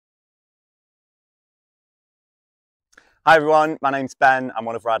Hi everyone, my name's Ben. I'm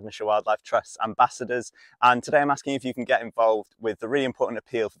one of Radnorshire Wildlife Trust's ambassadors, and today I'm asking if you can get involved with the really important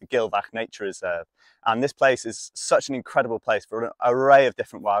appeal for the Gilfach Nature Reserve. And this place is such an incredible place for an array of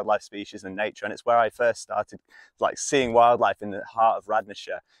different wildlife species and nature, and it's where I first started seeing wildlife in the heart of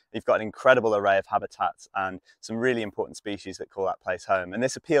Radnorshire. You've got an incredible array of habitats and some really important species that call that place home. And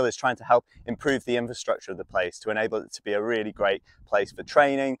this appeal is trying to help improve the infrastructure of the place to enable it to be a really great place for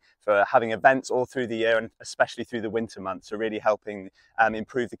training, for having events all through the year, and especially through the winter months, so really helping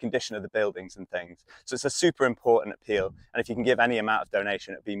improve the condition of the buildings and things. So it's a super important appeal, and if you can give any amount of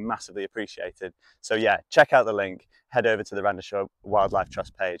donation, it'd be massively appreciated. So yeah, check out the link, head over to the Radnorshire Wildlife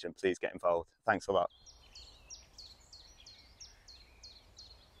Trust page, and please get involved. Thanks a lot.